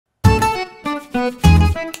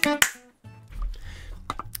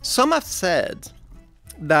Some have said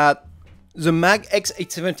that the MAG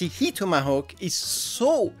X870E Tomahawk is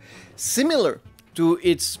so similar to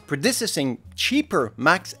its predecessor, cheaper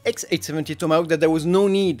MAG X870 Tomahawk that there was no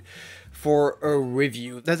need for a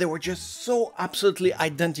review, that they were just so absolutely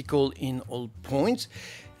identical in all points.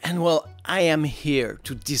 And well, I am here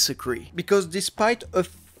to disagree, because despite a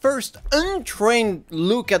first untrained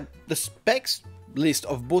look at the specs list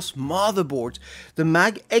of both motherboards, the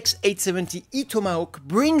MAG X870E Tomahawk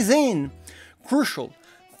brings in crucial,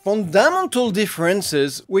 fundamental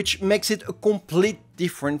differences which makes it a complete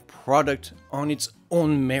different product on its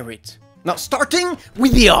own merit. Now, starting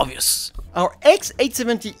with the obvious. Our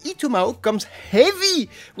X870E Tomahawk comes heavy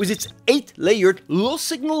with its 8-layered low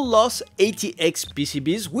signal loss ATX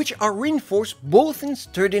PCBs, which are reinforced both in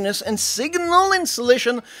sturdiness and signal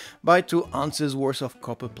insulation by 2 ounces worth of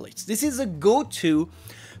copper plates. This is a go-to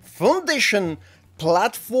foundation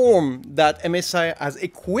platform that MSI has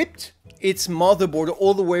equipped its motherboard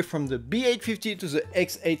all the way from the B850 to the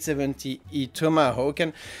X870E Tomahawk,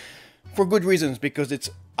 and for good reasons, because it's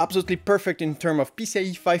absolutely perfect in terms of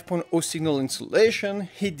PCIe 5.0 signal insulation,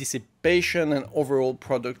 heat dissipation, and overall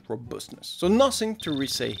product robustness. So nothing to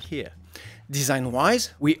re-say here.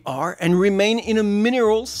 Design-wise, we are and remain in a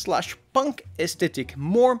mineral/punk aesthetic,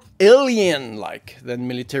 more alien-like than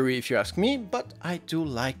military if you ask me, but I do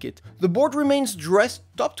like it. The board remains dressed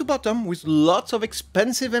top to bottom with lots of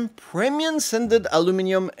expensive and premium sanded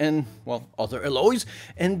aluminum and, well, other alloys,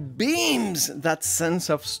 and beams that sense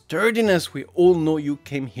of sturdiness we all know you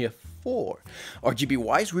came here for.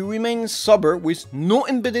 RGB-wise, we remain sober with no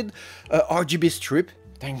embedded RGB strip,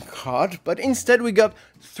 thank God, but instead we got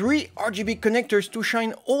 3 RGB connectors to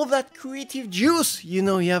shine all that creative juice you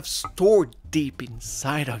know you have stored deep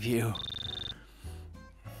inside of you.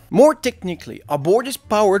 More technically, our board is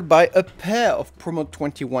powered by a pair of Promo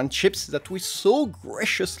 21 chips that we so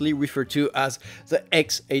graciously refer to as the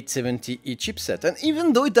X870E chipset, and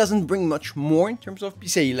even though it doesn't bring much more in terms of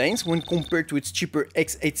PCIe lanes when compared to its cheaper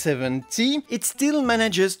X870, it still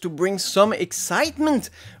manages to bring some excitement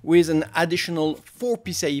with an additional 4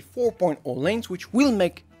 PCIe 4.0 lanes, which will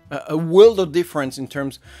make a world of difference in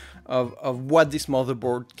terms of what this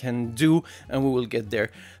motherboard can do, and we will get there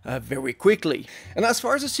very quickly. And as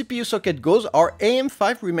far as the CPU socket goes, our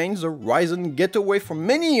AM5 remains a Ryzen getaway for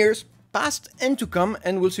many years past and to come,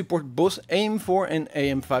 and will support both AM4 and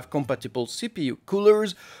AM5 compatible CPU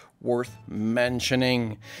coolers, worth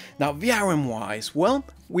mentioning. Now, VRM wise, well,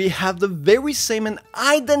 we have the very same and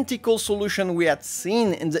identical solution we had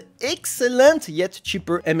seen in the excellent yet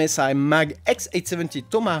cheaper MSI MAG X870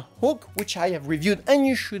 Tomahawk, which I have reviewed and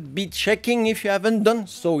you should be checking if you haven't done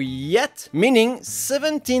so yet, meaning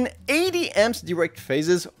 1780 amps direct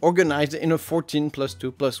phases organized in a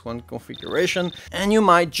 14+2+1 configuration. And you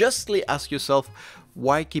might justly ask yourself,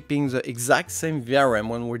 why keeping the exact same VRM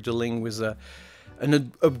when we're dealing with an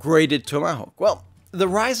upgraded Tomahawk? Well, the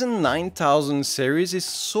Ryzen 9000 series is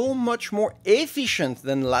so much more efficient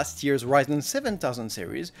than last year's Ryzen 7000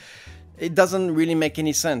 series. It doesn't really make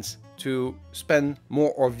any sense to spend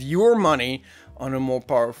more of your money on a more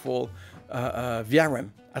powerful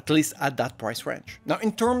VRM, at least at that price range. Now,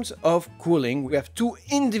 in terms of cooling, we have 2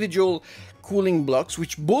 individual cooling blocks,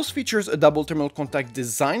 which both features a double thermal contact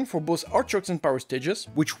design for both archworks and power stages,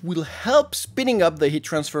 which will help speeding up the heat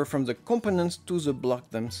transfer from the components to the block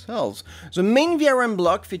themselves. The main VRM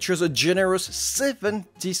block features a generous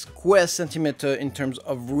 70 square centimeter in terms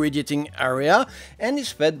of radiating area, and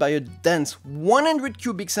is fed by a dense 100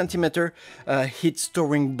 cubic centimeter heat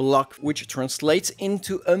storing block, which translates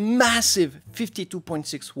into a massive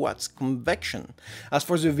 52.6 watts convection. As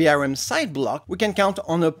for the VRM side block, we can count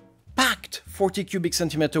on a packed 40 cubic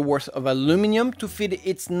centimeter worth of aluminum to feed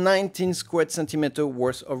its 19 square centimeter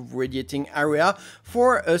worth of radiating area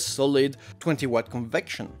for a solid 20 watt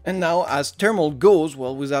convection. And now, as thermal goes,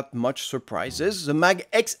 well, without much surprises, the MAG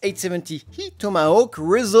X870E Tomahawk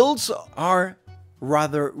results are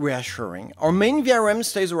rather reassuring. Our main VRM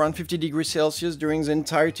stays around 50 degrees Celsius during the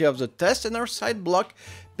entirety of the test, and our side block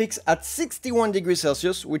peaks at 61 degrees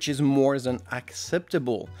Celsius, which is more than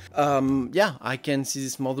acceptable. Yeah, I can see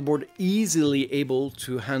this motherboard easily able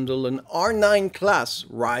to handle an R9 class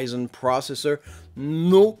Ryzen processor,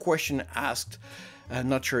 no question asked. I'm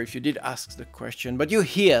not sure if you did ask the question, but you're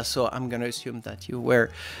here, so I'm gonna assume that you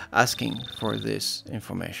were asking for this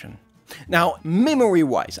information. Now,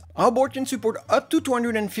 memory-wise, our board can support up to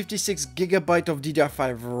 256GB of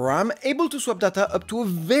DDR5 RAM, able to swap data up to a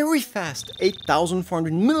very fast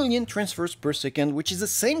 8,400 million transfers per second, which is the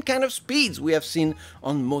same kind of speeds we have seen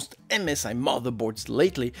on most MSI motherboards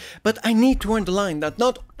lately. But I need to underline that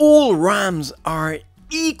not all RAMs are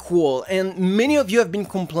equal, and many of you have been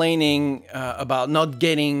complaining about not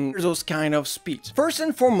getting those kind of speeds. First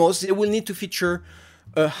and foremost, it will need to feature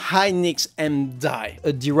a Hynix MDI,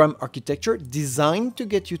 a DRAM architecture designed to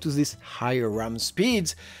get you to these higher RAM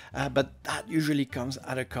speeds, but that usually comes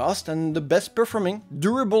at a cost, and the best performing,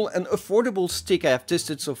 durable and affordable stick I have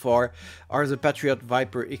tested so far are the Patriot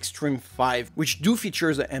Viper Extreme 5, which do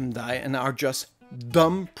feature the MDI and are just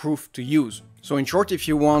dumb-proof to use. So in short, if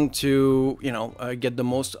you want to, get the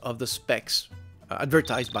most of the specs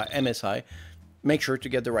advertised by MSI, make sure to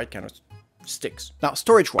get the right kind of sticks. Now,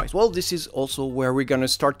 storage-wise, well, this is also where we're gonna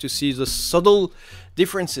start to see the subtle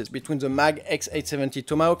differences between the MAG X870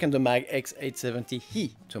 Tomahawk and the MAG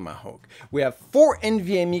X870E Tomahawk. We have 4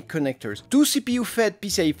 NVMe connectors, 2 CPU-fed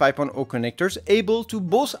PCIe 5.0 connectors, able to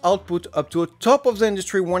both output up to a top of the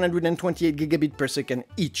industry 128 gigabit per second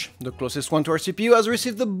each. The closest one to our CPU has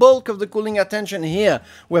received the bulk of the cooling attention here.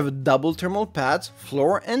 We have double thermal pads,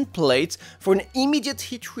 floor and plates for an immediate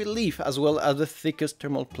heat relief, as well as the thickest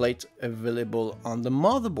thermal plate available on the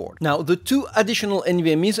motherboard. Now, the 2 additional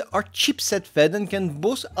NVMe's are chipset fed and can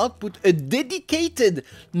both output a dedicated,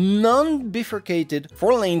 non-bifurcated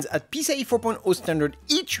 4 lanes at PCIe 4.0 standard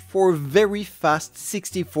each for very fast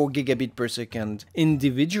 64 gigabit per second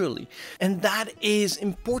individually. And that is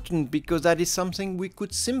important because that is something we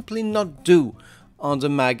could simply not do on the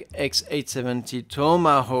MAG X870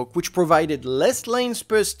 Tomahawk, which provided less lanes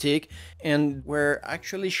per stick and were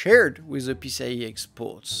actually shared with the PCIe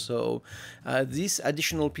exports. So these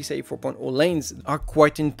additional PCIe 4.0 lanes are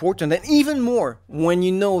quite important, and even more when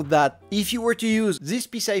you know that if you were to use this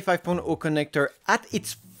PCIe 5.0 connector at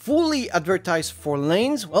its fully advertised 4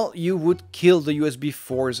 lanes, well, you would kill the USB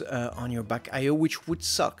 4s on your back I/O, which would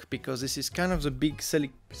suck, because this is kind of the big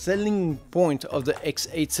selling point of the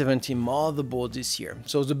X870 motherboard this year.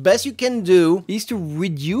 So the best you can do is to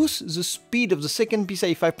reduce the speed of the second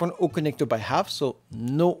PCIe 5.0 connector by half, so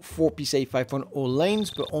no 4 PCIe 5.0 lanes,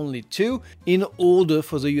 but only 2, in order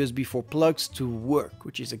for the USB 4 plugs to work,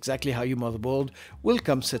 which is exactly how your motherboard will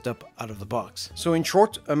come set up out of the box. So in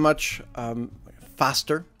short, a much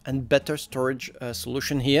faster and better storage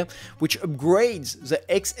solution here, which upgrades the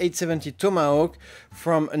X870 Tomahawk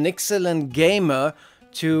from an excellent gamer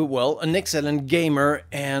to, well, an excellent gamer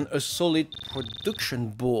and a solid production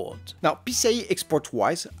board. Now, PCIe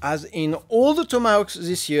export-wise, as in all the Tomahawks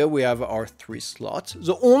this year, we have our 3 slots.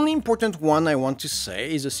 The only important one I want to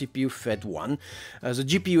say is the CPU-fed one, the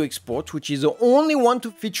GPU export, which is the only one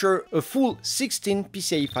to feature a full 16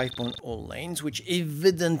 PCIe 5.0 lanes, which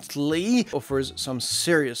evidently offers some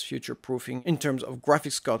serious future-proofing in terms of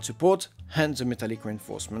graphics card support and the metallic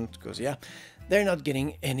reinforcement, because yeah, they're not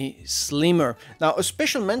getting any slimmer. Now, a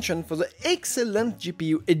special mention for the excellent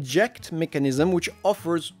GPU eject mechanism, which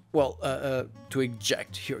offers, well, to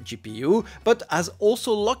eject your GPU, but has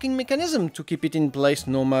also locking mechanism to keep it in place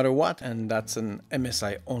no matter what, and that's an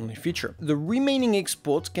MSI only feature. The remaining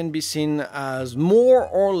exports can be seen as more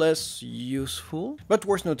or less useful, but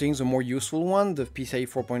worth noting, the more useful one, the PCIe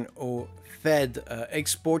 4.0 fed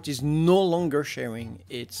export, is no longer sharing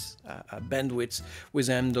its bandwidth with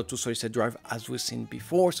M.2 solid state drive as we've seen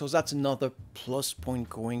before, so that's another plus point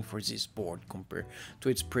going for this board compared to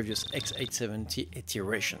its previous X870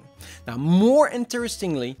 iteration. Now, more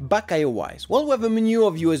interestingly, back I/O wise, well, we have a menu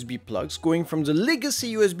of USB plugs going from the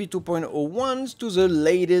legacy USB 2.0 ones to the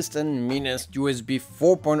latest and meanest USB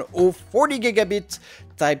 4.0 40 gigabit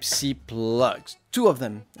Type-C plugs. 2 of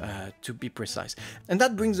them, to be precise. And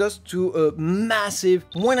that brings us to a massive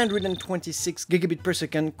 126 gigabit per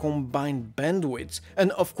second combined bandwidth.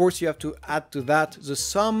 And of course, you have to add to that the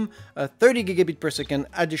some 30 gigabit per second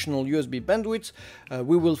additional USB bandwidth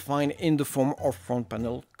we will find in the form of front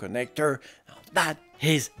panel connector. Now, that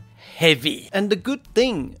is heavy. And the good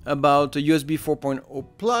thing about the USB 4.0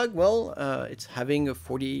 plug, well, it's having a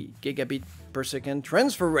 40 gigabit per second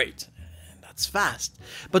transfer rate. That's fast,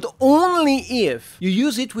 but only if you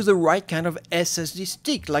use it with the right kind of SSD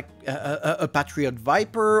stick, like a Patriot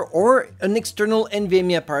Viper or an external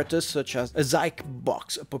NVMe apparatus such as a Zyke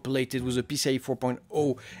box populated with a PCIe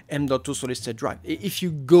 4.0 M.2 solid state drive. If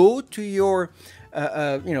you go to your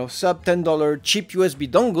sub $10 cheap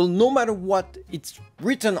USB dongle, no matter what it's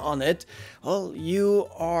written on it, well, you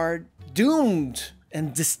are doomed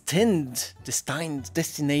and destinated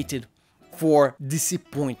for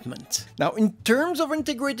disappointment. Now, in terms of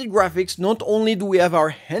integrated graphics, not only do we have our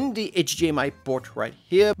handy HDMI port right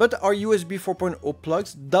here, but our USB 4.0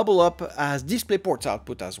 plugs double up as DisplayPort's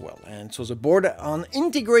output as well. And so the board on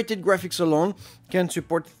integrated graphics alone can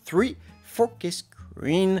support 3 4K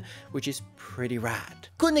screens, which is pretty rad.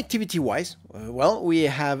 Connectivity-wise, well, we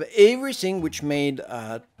have everything which made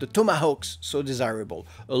the Tomahawks so desirable.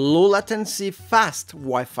 A low latency, fast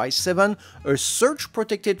Wi-Fi 7, a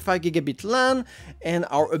surge-protected 5 gigabit LAN, and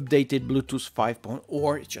our updated Bluetooth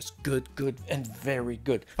 5.0. It's just good, and very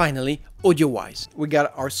good. Finally, audio-wise, we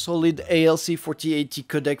got our solid ALC 4080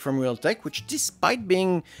 codec from Realtek, which despite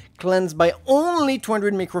being cleansed by only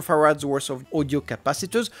 200 microfarads worth of audio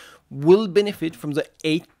capacitors, will benefit from the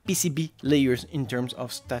 8 PCB layers in terms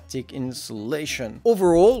of static insulation.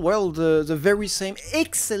 Overall, well, the very same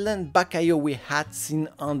excellent back I/O we had seen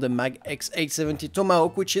on the MAG X870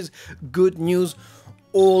 Tomahawk, which is good news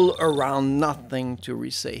all around, nothing to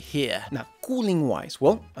re-say here. Now, cooling wise,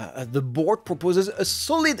 well, the board proposes a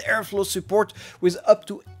solid airflow support with up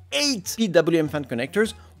to 8 PWM fan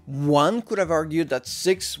connectors. One could have argued that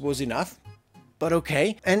 6 was enough, but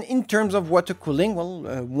okay. And in terms of water cooling, well,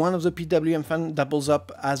 one of the PWM fan doubles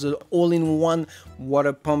up as an all-in-one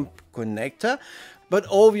water pump connector. But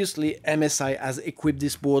obviously, MSI has equipped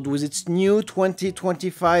this board with its new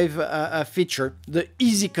 2025 feature, the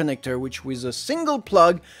Easy Connector, which with a single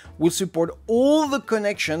plug will support all the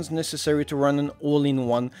connections necessary to run an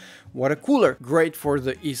all-in-one water cooler. Great for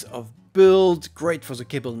the ease of build, great for the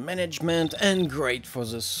cable management, and great for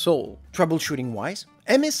the soul. Troubleshooting wise,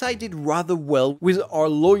 MSI did rather well with our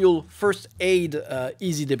loyal first aid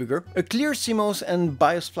easy debugger, a clear CMOS and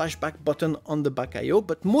BIOS flashback button on the back I/O,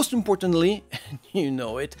 but most importantly, you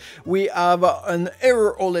know it, we have an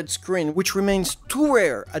error OLED screen, which remains too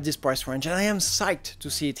rare at this price range, and I am psyched to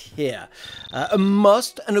see it here. A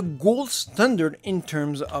must and a gold standard in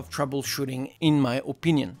terms of troubleshooting, in my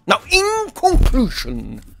opinion. Now, in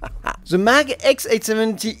conclusion, the MAG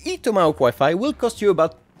X870E Tomahawk Wi-Fi will cost you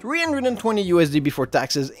about 320 USD before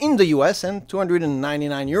taxes in the US and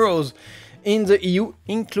 299 euros in the EU,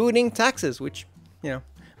 including taxes, which, you know,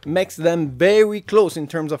 makes them very close in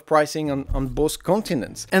terms of pricing on both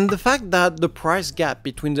continents. And the fact that the price gap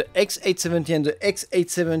between the X870 and the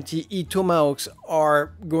X870E Tomahawks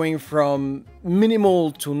are going from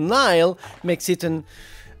minimal to nil makes it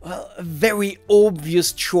well, a very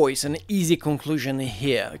obvious choice, an easy conclusion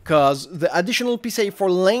here, because the additional PCIe 4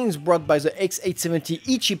 lanes brought by the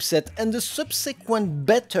X870E chipset and the subsequent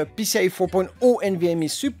better PCIe 4.0 NVMe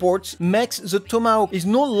supports makes the Tomahawk is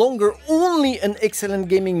no longer only an excellent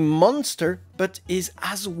gaming monster, but is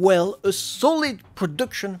as well a solid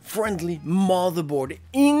production-friendly motherboard.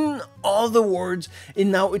 In other words, it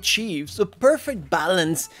now achieves the perfect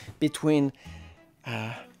balance between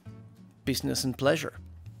business and pleasure.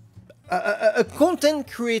 A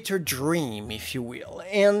content creator dream, if you will,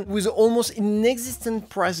 and with almost inexistent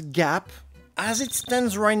price gap, as it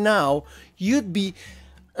stands right now, you'd be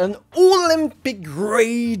an Olympic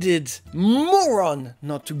graded moron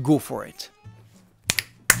not to go for it.